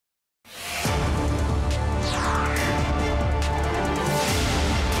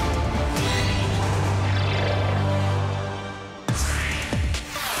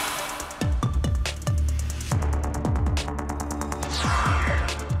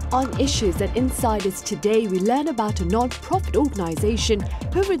On Issues and Insiders today, we learn about a non-profit organization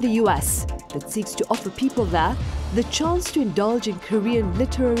over in the US that seeks to offer people there the chance to indulge in Korean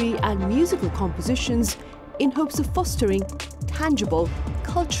literary and musical compositions in hopes of fostering tangible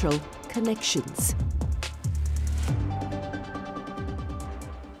cultural connections.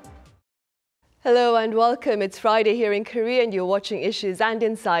 Hello and welcome. It's Friday here in Korea and you're watching Issues and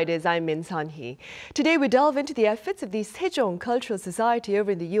Insiders. I'm Min Sunhee. Today we delve into the efforts of the Sejong Cultural Society over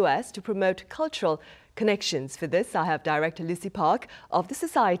in the US to promote cultural connections. For this, I have Director Lucy Park of the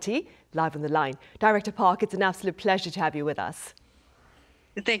Society live on the line. Director Park, it's an absolute pleasure to have you with us.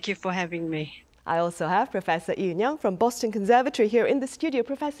 Thank you for having me. I also have Professor Lee Eun-young from Boston Conservatory here in the studio.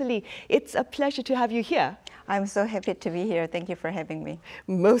 Professor Lee, it's a pleasure to have you here. I'm so happy to be here. Thank you for having me.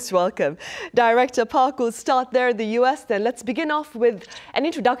 Most welcome. Director Park, will start there in the US then. Let's begin off with an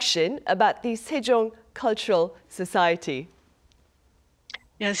introduction about the Sejong Cultural Society.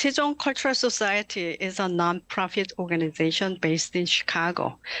 Yeah, Sejong Cultural Society is a non-profit organization based in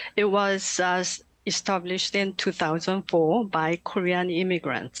Chicago. It was established in 2004 by Korean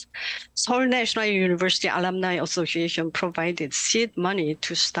immigrants. Seoul National University Alumni Association provided seed money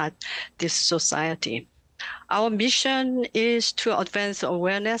to start this society. Our mission is to advance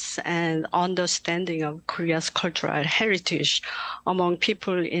awareness and understanding of Korea's cultural heritage among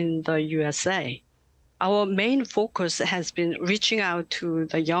people in the USA. Our main focus has been reaching out to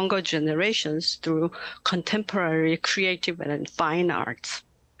the younger generations through contemporary creative and fine arts.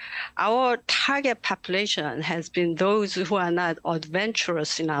 Our target population has been those who are not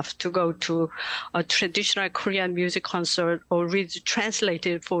adventurous enough to go to a traditional Korean music concert or read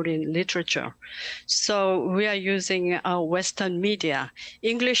translated foreign literature. So we are using Western media,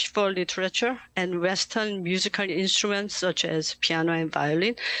 English for literature, and Western musical instruments such as piano and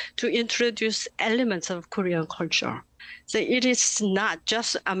violin to introduce elements of Korean culture. So it is not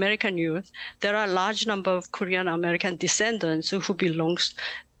just American youth. There are a large number of Korean American descendants who belong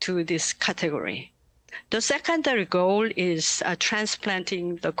to this category. The secondary goal is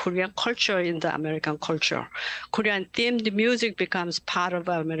transplanting the Korean culture in the American culture. Korean themed music becomes part of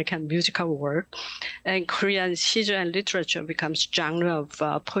American musical work, and Korean sijo and literature becomes genre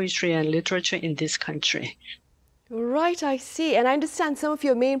of poetry and literature in this country. Right, I see. And I understand some of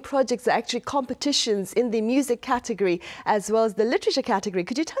your main projects are actually competitions in the music category as well as the literature category.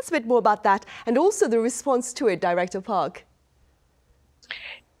 Could you tell us a bit more about that and also the response to it, Director Park?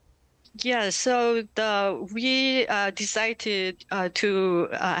 Yeah, so we decided to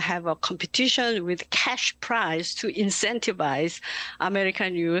have a competition with cash prize to incentivize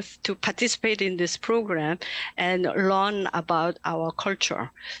American youth to participate in this program and learn about our culture.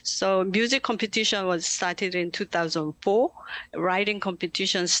 So music competition was started in 2004. Writing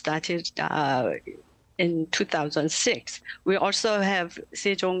competition started in 2006. We also have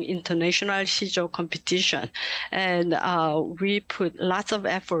Sejong International sijo competition, and we put lots of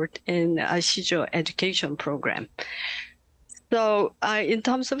effort in a sijo education program. So in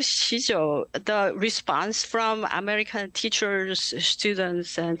terms of sijo, the response from American teachers,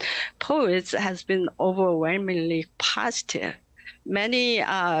 students, and poets has been overwhelmingly positive. Many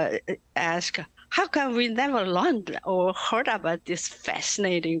ask, how come we never learned or heard about this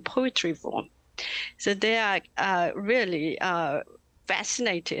fascinating poetry form? So they are really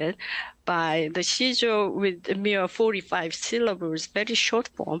fascinated by the sijo with a mere 45 syllables, very short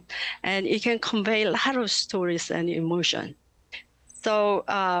form, and it can convey a lot of stories and emotion. So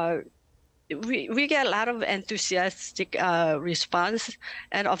we get a lot of enthusiastic response,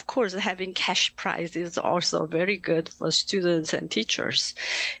 and of course having cash prize is also very good for students and teachers.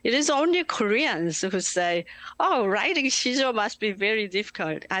 It is only Koreans who say, oh, writing sijo must be very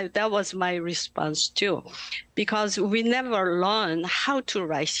difficult. That was my response too, because we never learned how to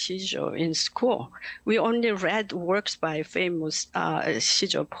write sijo in school. We only read works by famous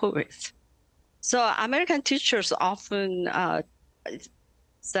sijo poets. So American teachers often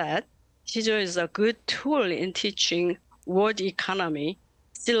said, sijo is a good tool in teaching word economy,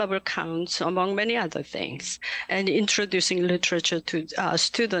 syllable counts, among many other things, and introducing literature to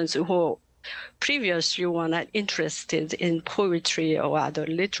students who previously were not interested in poetry or other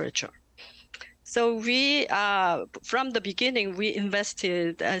literature. So we, from the beginning, we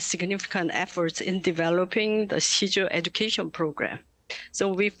invested significant efforts in developing the sijo education program. So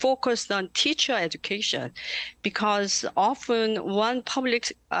we focused on teacher education because often one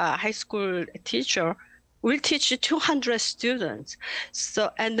public high school teacher will teach 200 students. So,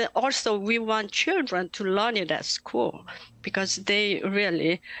 and also we want children to learn it at school because they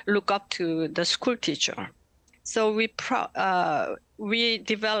really look up to the school teacher. So we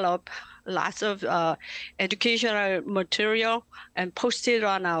develop lots of educational material and posted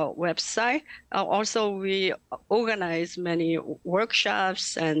on our website. Also, we organize many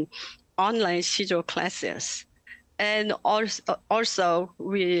workshops and online sijo classes. And also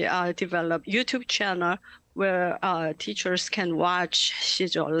we develop YouTube channel where teachers can watch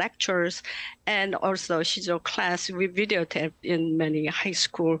sijo lectures and also sijo class. We videotape in many high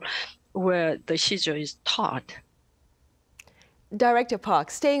school where the sijo is taught. Director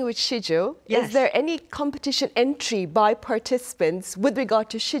Park, staying with sijo, Yes. is there any competition entry by participants with regard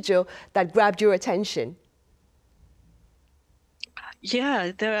to sijo that grabbed your attention?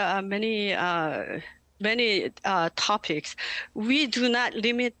 Yeah, there are many topics. We do not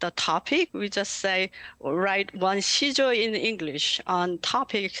limit the topic. We just say, write one sijo in English on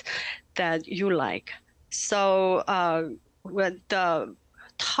topics that you like. So when the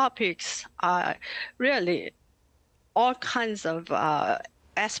topics are really all kinds of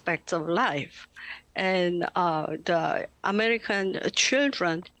aspects of life, and the American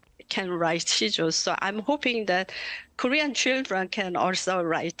children can write sijo. So I'm hoping that Korean children can also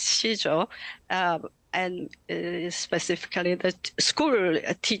write sijo, and specifically the school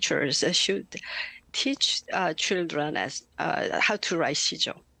teachers should teach children as how to write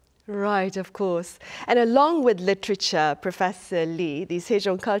sijo. Right, of course. And along with literature, Professor Lee, the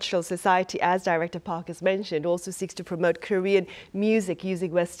Sejong Cultural Society, as Director Park has mentioned, also seeks to promote Korean music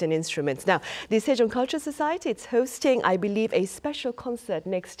using Western instruments. Now, the Sejong Cultural Society, it's hosting, I believe, a special concert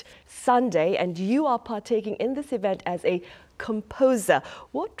next Sunday, and you are partaking in this event as a composer.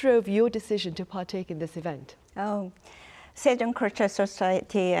 What drove your decision to partake in this event? Sejong Cultural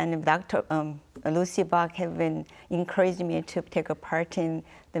Society and Dr. Lucy Bach have been encouraging me to take a part in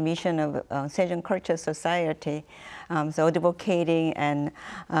the mission of Sejong Cultural Society, so advocating and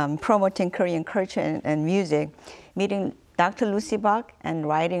promoting Korean culture and music. Meeting Dr. Lucy Bach and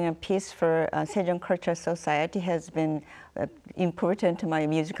writing a piece for Sejong Cultural Society has been important to my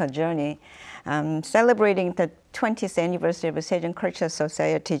musical journey. Celebrating the 20th anniversary of the Sejong Cultural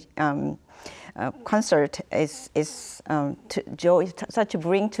Society concert is joy, such a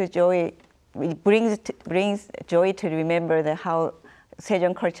brings joy to remember how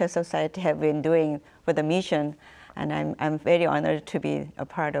Sejong Cultural Society have been doing for the mission, and I'm very honored to be a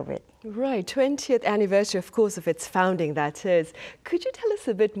part of it. Right, 20th anniversary, of course, of its founding, that is. Could you tell us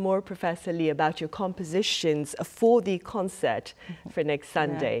a bit more, Professor Lee, about your compositions for the concert for next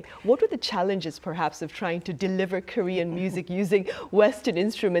Sunday? Yeah. What were the challenges, perhaps, of trying to deliver Korean music using Western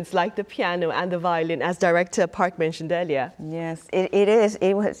instruments like the piano and the violin, as Director Park mentioned earlier? Yes, it is.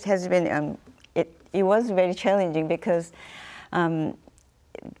 It was very challenging because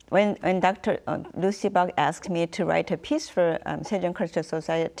when Dr. Lucy Bach asked me to write a piece for Sejong Cultural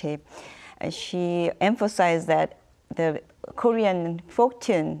Society, she emphasized that the Korean folk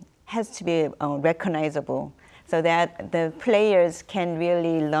tune has to be recognizable, so that the players can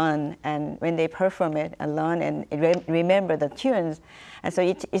really learn, and when they perform it, learn and remember the tunes. And so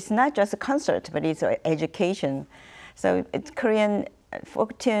it's not just a concert, but it's education. So it's Korean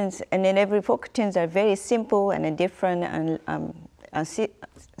folk tunes, and then every folk tunes are very simple and different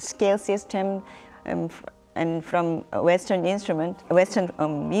scale system, and from Western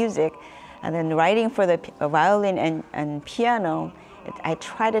music, and then writing for the violin and piano. I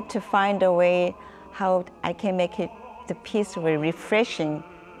tried to find a way how I can make the piece very refreshing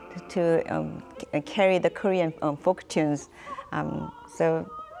to carry the Korean folk tunes. So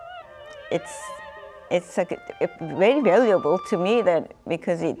it's very valuable to me, that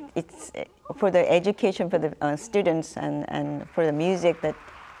because it's for the education for the students and for the music, that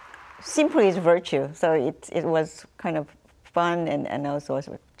simply is virtue. So it was kind of fun and also was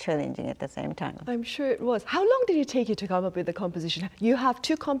challenging at the same time. I'm sure it was. How long did it take you to come up with the composition? You have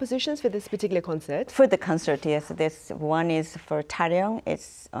two compositions for this particular concert? For the concert, yes. This one is for Taryong.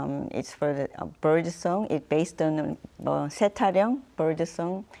 It's for the bird song. It's based on Taryong, bird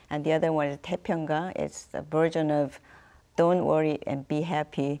song. And the other one is Taepyeonga. It's a version of Don't Worry and Be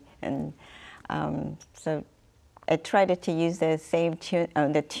Happy. And so I tried to use the same tune,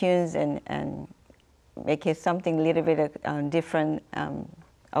 the tunes, and make it something a little bit different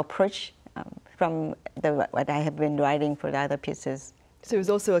approach from what I have been writing for the other pieces. So it was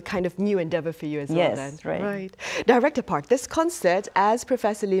also a kind of new endeavor for you as yes, well then? Right. Right. Director Park, this concert, as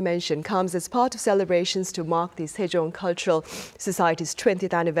Professor Lee mentioned, comes as part of celebrations to mark the Sejong Cultural Society's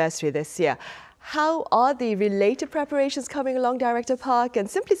 20th anniversary this year. How are the related preparations coming along, Director Park? And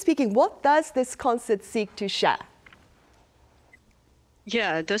simply speaking, what does this concert seek to share?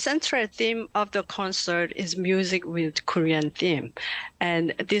 Yeah, the central theme of the concert is music with Korean theme.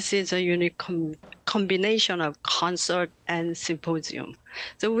 And this is a unique combination of concert and symposium.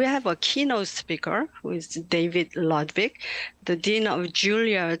 So we have a keynote speaker who is David Ludwig, the Dean of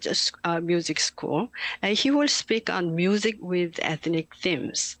Juilliard Music School, and he will speak on music with ethnic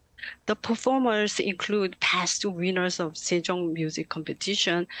themes. The performers include past winners of Sejong music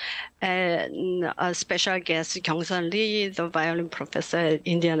competition and a special guest, Kyung-sun Lee, the violin professor at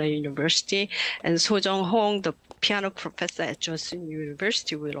Indiana University, and Sojong Hong, the piano professor at Johnson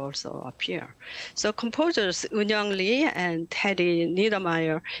University, will also appear. So composers Eun-young Lee and Teddy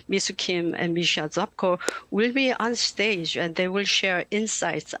Niedermeyer, Misu Kim, and Misha Zopko will be on stage, and they will share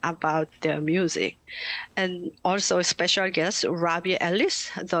insights about their music. And also special guest Robbie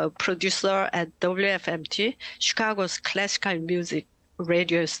Ellis, the producer at WFMT, Chicago's classical music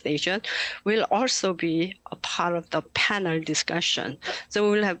radio station, will also be a part of the panel discussion. So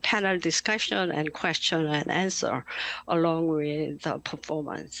we will have panel discussion and question and answer along with the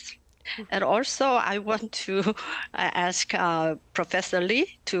performance. And also, I want to ask Professor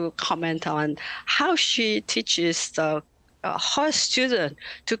Lee to comment on how she teaches her student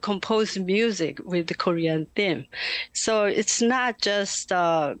to compose music with the Korean theme. So it's not just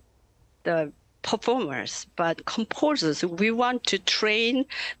the performers, but composers. We want to train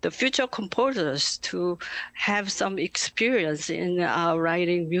the future composers to have some experience in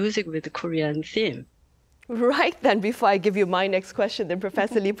writing music with the Korean theme. Right then, before I give you my next question, then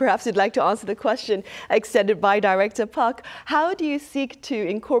Professor Lee, perhaps you'd like to answer the question extended by Director Park. How do you seek to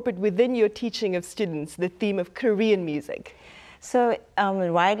incorporate within your teaching of students the theme of Korean music? So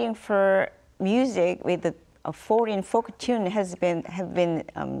writing for music with a foreign folk tune have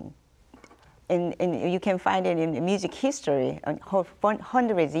been you can find it in music history,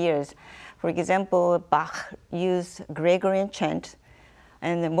 hundreds of years. For example, Bach used Gregorian chant,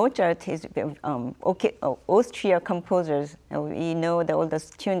 and Mozart is Austria composers. We know the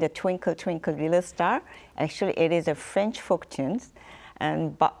oldest tune, the Twinkle Twinkle Little Star. Actually, it is a French folk tune,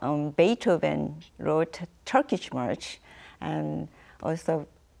 and Beethoven wrote Turkish March, and also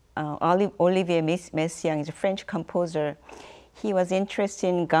Olivier Messiaen is a French composer. He was interested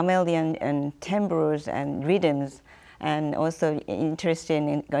in gamelan and timbres and rhythms, and also interested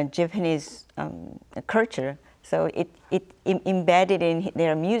in Japanese culture. So it embedded in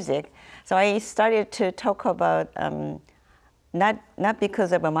their music. So I started to talk about not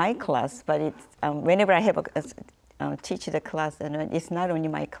because of my class, but it's whenever I have teach the class, and it's not only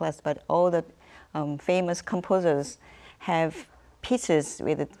my class, but all the famous composers have pieces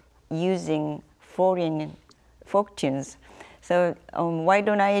with using foreign folk tunes. So why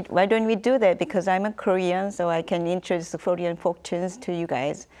don't we do that? Because I'm a Korean, so I can introduce the Korean folk tunes to you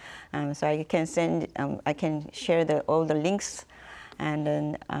guys. So I can share all the links, and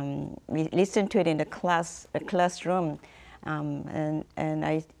then we listen to it in the classroom. And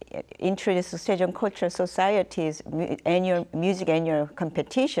I introduced the Sejong Cultural Society's music annual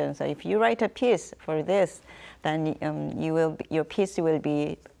competition. So if you write a piece for this, then your piece will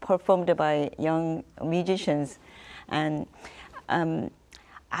be performed by young musicians. And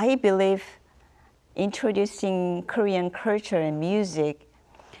I believe introducing Korean culture and music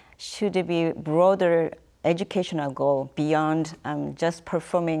should be a broader educational goal beyond just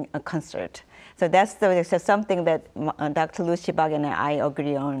performing a concert. So that's something that Dr. Lucy Bach and I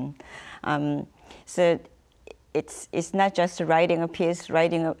agree on. So it's not just writing a piece,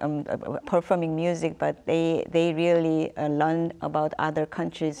 performing music, but they really learn about other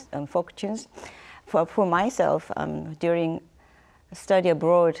countries' folk tunes. For myself, during study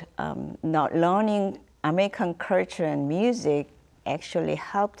abroad, learning American culture and music actually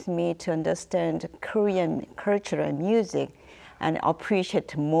helped me to understand Korean culture and music and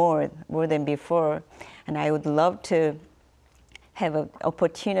appreciate more than before. And I would love to have an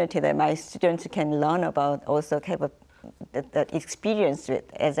opportunity that my students can learn about, also have that experience with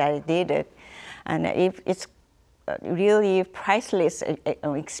as I did it. And it's really priceless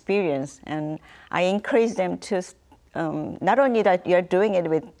experience, and I encourage them to not only that you're doing it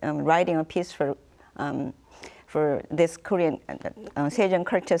with writing a piece for this Korean Sejong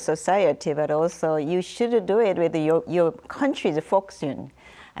Cultural Society, but also you should do it with your country's folk tune,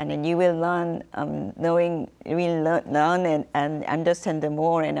 and then you will learn learn and understand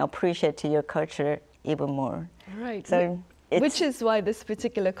more and appreciate your culture even more. Right. So. Which is why this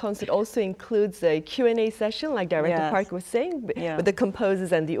particular concert also includes a Q&A session, like Director Park was saying, with the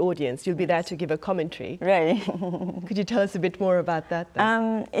composers and the audience. You'll be there to give a commentary. Right. Could you tell us a bit more about that?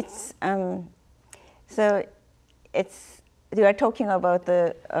 So it's you are talking about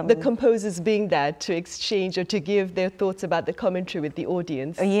the composers being there to exchange or to give their thoughts about the commentary with the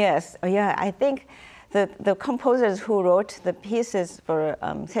audience. Yes, yeah. I think the composers who wrote the pieces for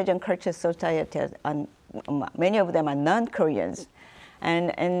Sejong Cultural Society, many of them are non-Koreans,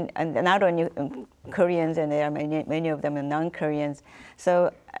 and not only Koreans, and there are many of them are non-Koreans.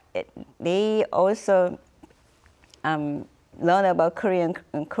 So they also learn about Korean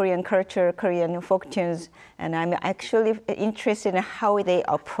culture, Korean folk tunes, and I'm actually interested in how they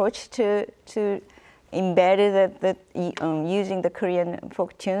approach to embed using the Korean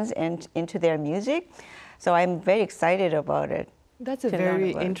folk tunes and into their music. So I'm very excited about it. That's a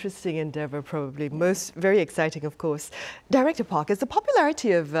very interesting endeavor, probably. Very exciting, of course. Director Park, as the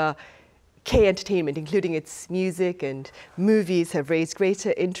popularity of K-entertainment, including its music and movies, have raised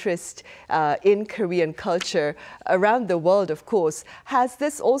greater interest in Korean culture around the world, of course. Has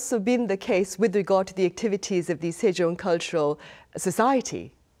this also been the case with regard to the activities of the Sejong Cultural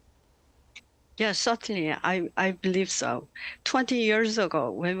Society? Yes, certainly. I believe so. 20 years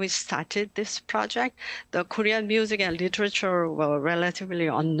ago, when we started this project, the Korean music and literature were relatively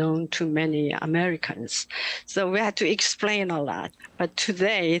unknown to many Americans. So we had to explain a lot. But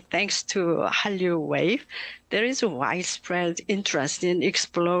today, thanks to Hallyu Wave, there is a widespread interest in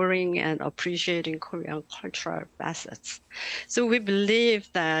exploring and appreciating Korean cultural facets. So we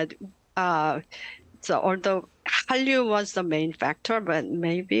believe that although Hallyu was the main factor, but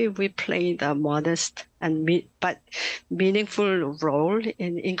maybe we played a modest but meaningful role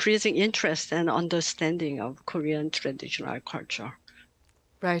in increasing interest and understanding of Korean traditional culture.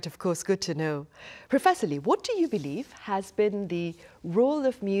 Right, of course, good to know. Professor Lee, what do you believe has been the role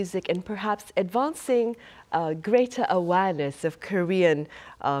of music in perhaps advancing greater awareness of Korean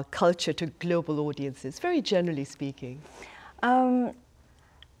culture to global audiences, very generally speaking?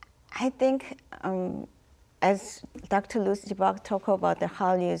 I think, as Dr. Lucy Bach talked about the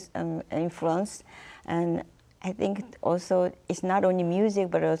Hallyu's influence, and I think also it's not only music,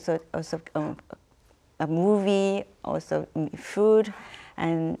 but also a movie, also food,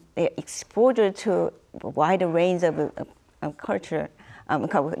 and the exposure to a wider range of culture,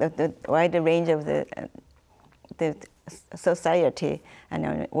 the wider range of the society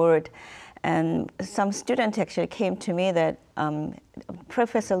and world. And some students actually came to me that,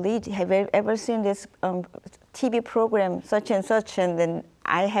 Professor Lee, have you ever seen this TV program, such and such? And then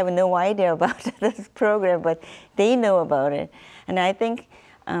I have no idea about this program, but they know about it. And I think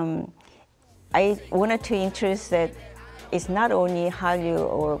I wanted to introduce that it's not only Hallyu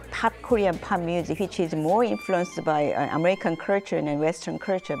or Korean pop music, which is more influenced by American culture and Western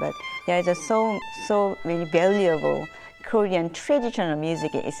culture, but there is so many valuable Korean traditional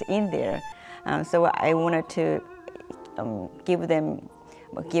music is in there. So I wanted to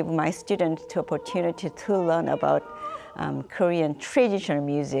give my students the opportunity to learn about Korean traditional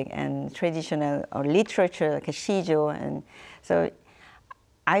music and traditional literature like sijo. And so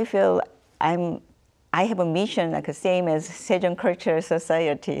I feel I have a mission like the same as Sejong Cultural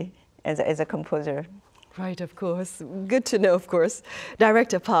Society as a composer. Right, of course. Good to know, of course.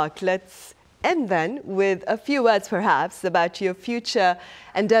 Director Park, let's end then with a few words perhaps about your future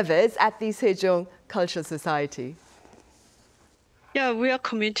endeavors at the Sejong Cultural Society. Yeah, we are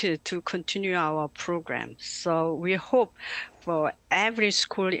committed to continue our program. So we hope for every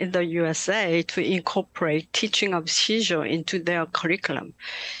school in the USA to incorporate teaching of sijo into their curriculum.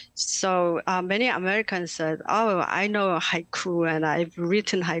 So many Americans said, oh, I know haiku and I've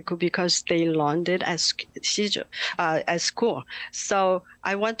written haiku because they learned it as sijo, at school. So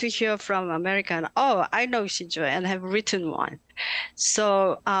I want to hear from American, oh, I know sijo and have written one.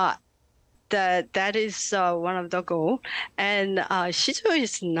 So that is one of the goals. And sijo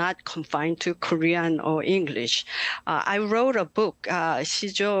is not confined to Korean or English. I wrote a book,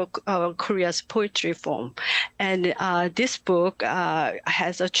 Sijo, Korea's poetry form. And this book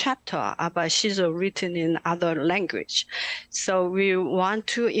has a chapter about sijo written in other language. So we want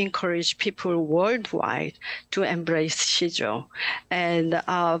to encourage people worldwide to embrace sijo. And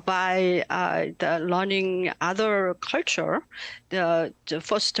by learning other culture, the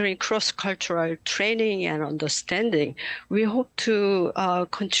fostering cross-cultural training and understanding, we hope to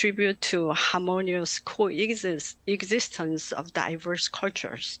contribute to harmonious coexistence of diverse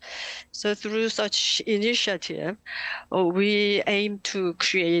cultures. So through such initiative, we aim to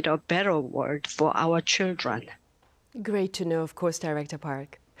create a better world for our children. Great to know, of course, Director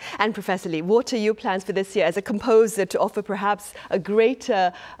Park. And Professor Lee, what are your plans for this year as a composer to offer perhaps a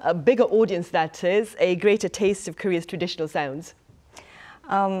bigger audience, that is, a greater taste of Korea's traditional sounds?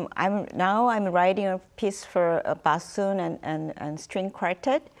 I'm writing a piece for a bassoon and string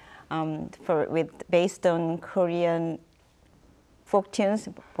quartet based on Korean folk tunes,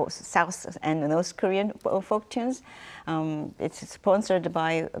 both South and North Korean folk tunes. It's sponsored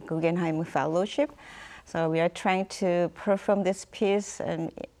by Guggenheim Fellowship. So we are trying to perform this piece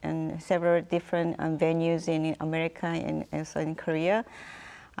in several different venues in America and also in Korea.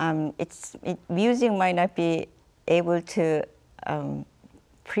 Music might not be able to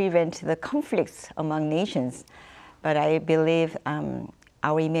prevent the conflicts among nations, but I believe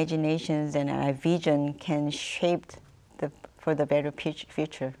our imaginations and our vision can shape for the better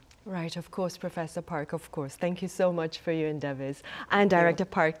future. Right, of course, Professor Park, of course. Thank you so much for your endeavors. And Director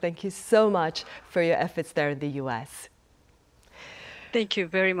Park, thank you so much for your efforts there in the US. Thank you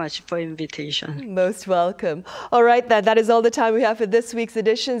very much for the invitation. Most welcome. All right, then, that is all the time we have for this week's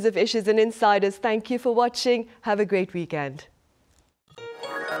editions of Issues and Insiders. Thank you for watching. Have a great weekend.